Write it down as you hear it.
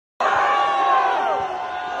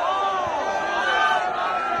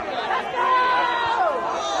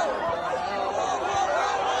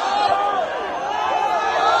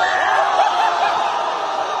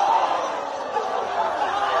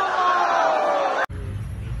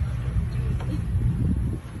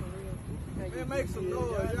make some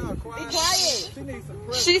noise. Y'all quiet. Be quiet. She needs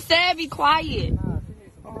some She said be quiet.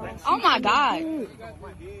 Oh my God.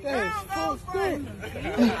 That's so sick.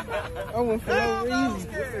 I went for no reason.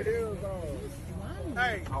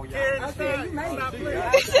 Hey,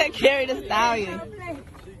 He said carry the stallion.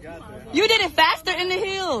 You did it faster in the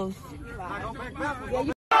hills.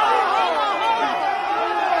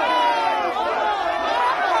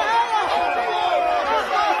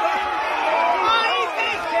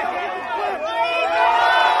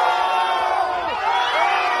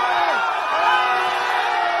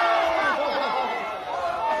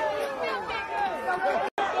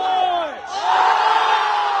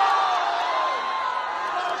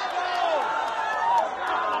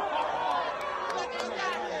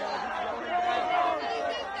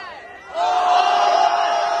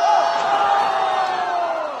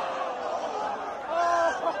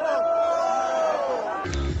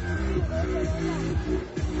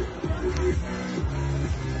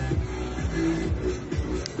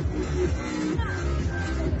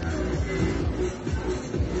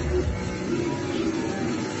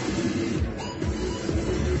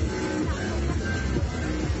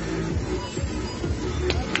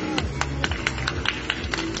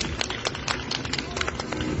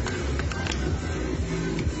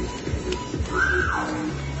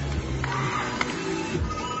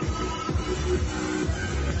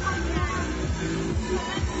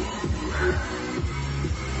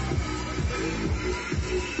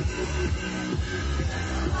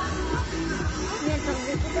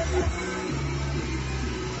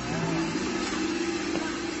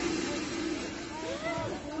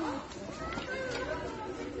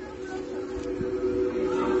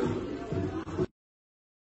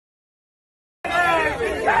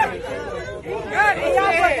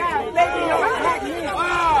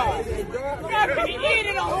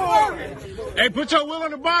 Hey, put your wheel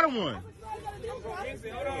on the bottom one.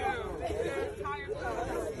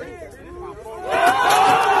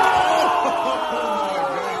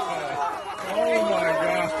 Oh my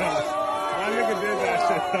God. My nigga did that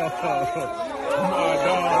shit. Oh my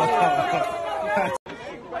God.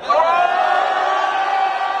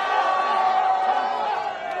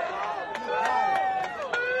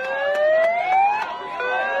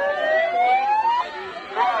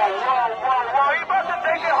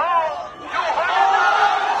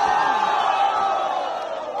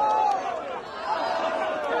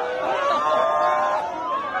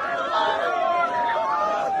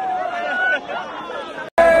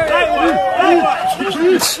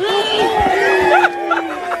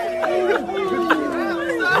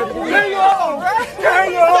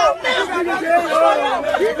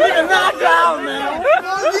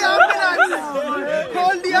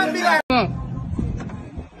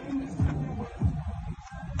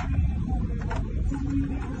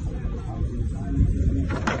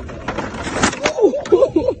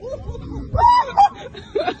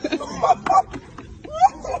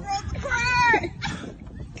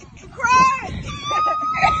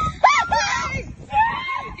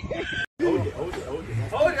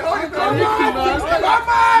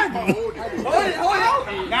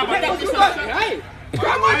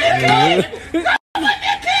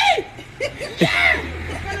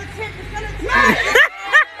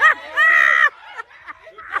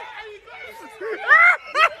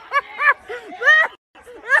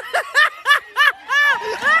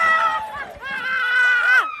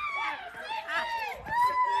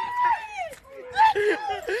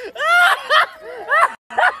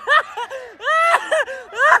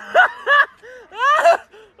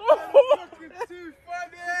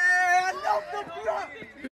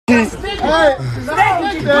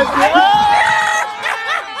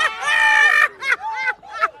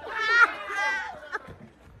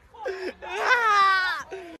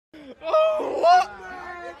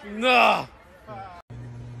 Nah.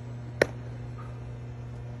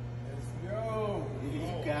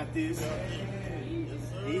 You got this.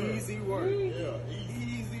 Easy work.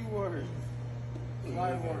 Easy work.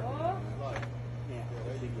 Light work. Yeah,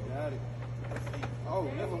 you got it. Oh,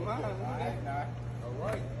 never mind. All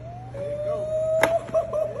right. There you go.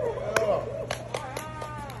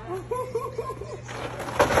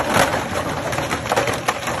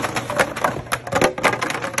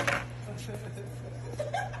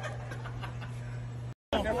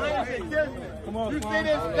 Come on, you see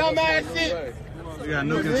this dumbass shit? We got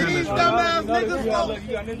new contenders. Dumbass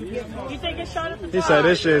niggas. You take a shot at the He said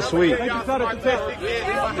this shit is sweet. He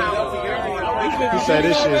said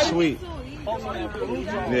this shit is sweet.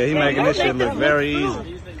 Yeah, he making this shit look very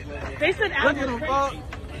easy. They said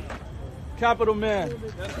Capital man.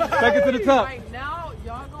 Back it to the top. right now,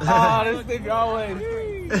 y'all Ah, this thing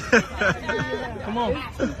going. Come on. I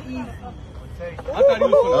thought he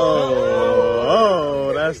was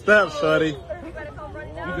oh, that's step, shorty. You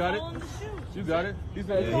got it. You got it.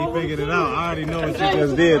 Yeah, he figured it out. I already know what you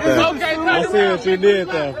just did there. Okay, I see what you did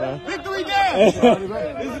there, fam. Victory dance.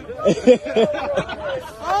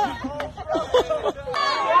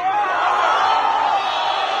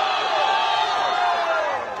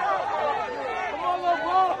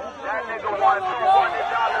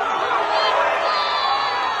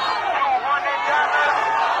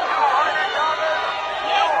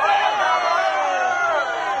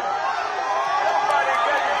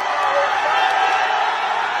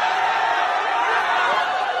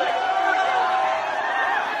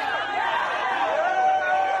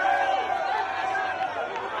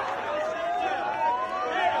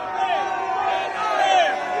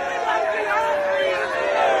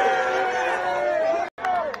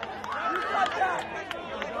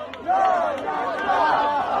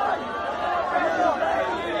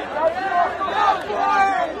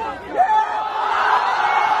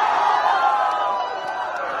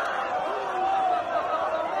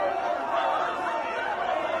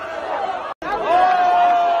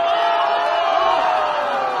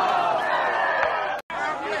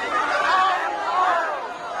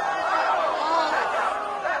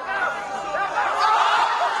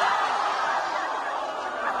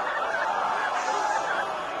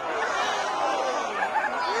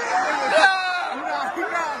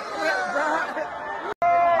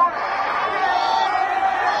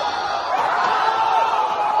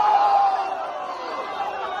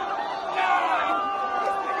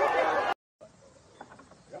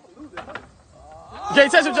 You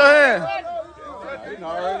can't touch it with your hand. You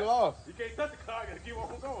already lost. You can't touch the car. I gotta keep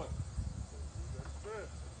on going.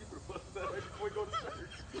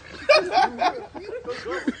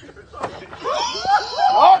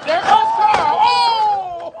 Oh, there goes car. Oh!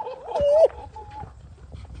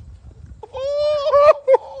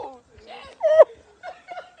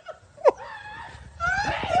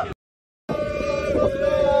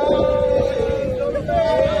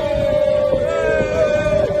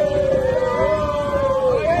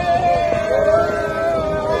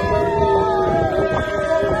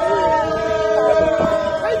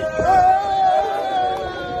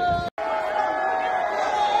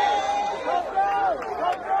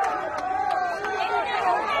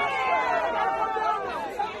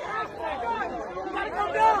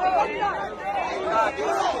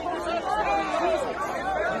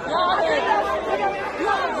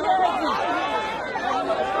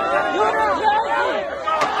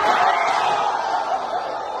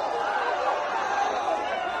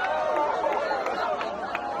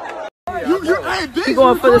 He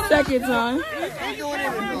going for the second time. No,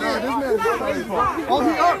 this man is crazy. Oh, he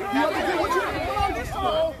up. He up.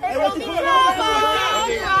 Hey, what's he putting on?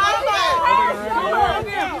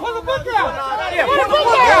 Pull the book out. Yeah, pull the book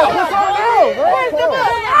out. Where's the book?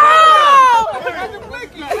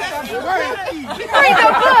 Read the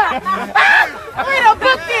book. Read the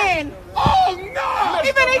book then. Oh, no.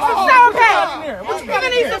 Even eat some Sour Patch.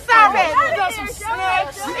 Even eat some Sour Patch. You got some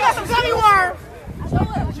snacks. You got some gummy worms.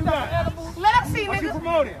 You got edibles. Let them see, What you nigga.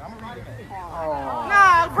 promoting?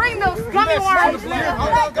 Nah, bring those gummy worms.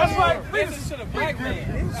 That's right. Message to the black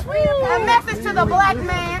man. A message to the black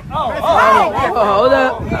man. Oh, hold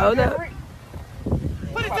up. Hold up.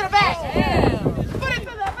 Put it to the back. Put it to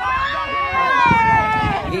the back.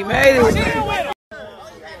 He made it.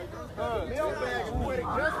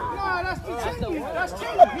 That's cheap.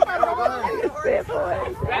 You better go ahead.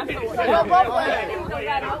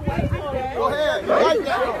 Go ahead. You like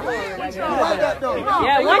that though. You like that though.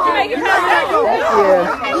 Yeah, once you make it past that.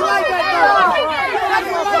 You like that though.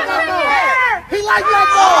 He like that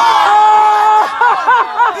though.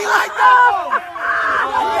 He like that.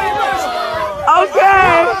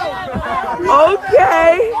 Okay.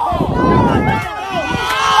 Okay.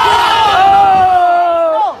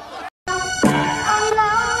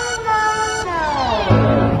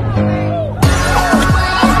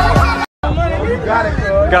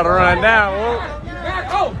 Gotta run down.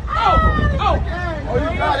 Oh, you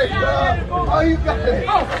got it, girl. Oh, you got it.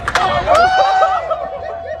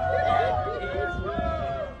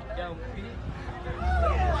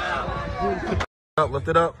 Lift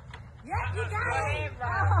it up. Yeah, you got it.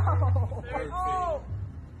 Oh.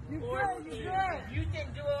 You good, you good. You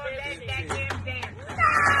didn't do all that dance.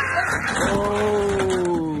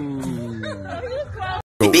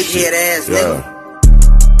 Oh. Big head ass nigga.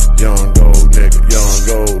 Young gold nigga, young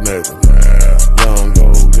gold nigga. Young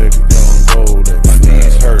gold nigga, young gold nigga. My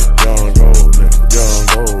knees hurt, young gold nigga, young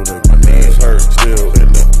gold nigga. My knees hurt, still in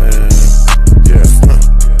the man. Yeah.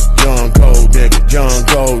 Young gold nigga, young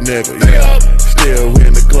gold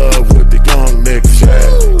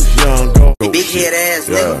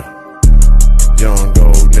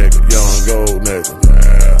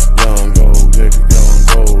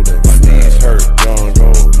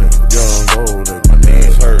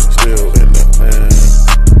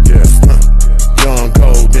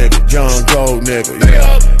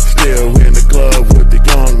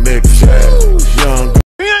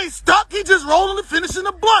just rolling and finishing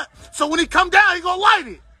the blunt. So when he come down, he gonna light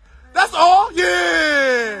it. That's all.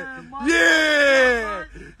 Yeah. Yeah.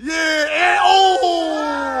 Yeah. And oh.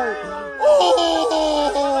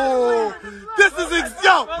 This is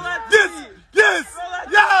yo. This. Yes.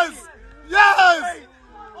 Yes. Yes.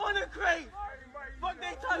 On the crate. Fuck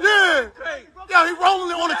they talking Yeah. on the crate. Yo, he rolling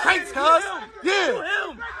it on the crates, cuz. Yeah.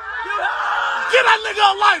 Him. Get that nigga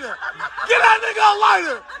a lighter. Get that nigga a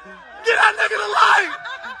lighter. Get that nigga a light.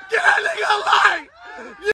 Get that nigga a light.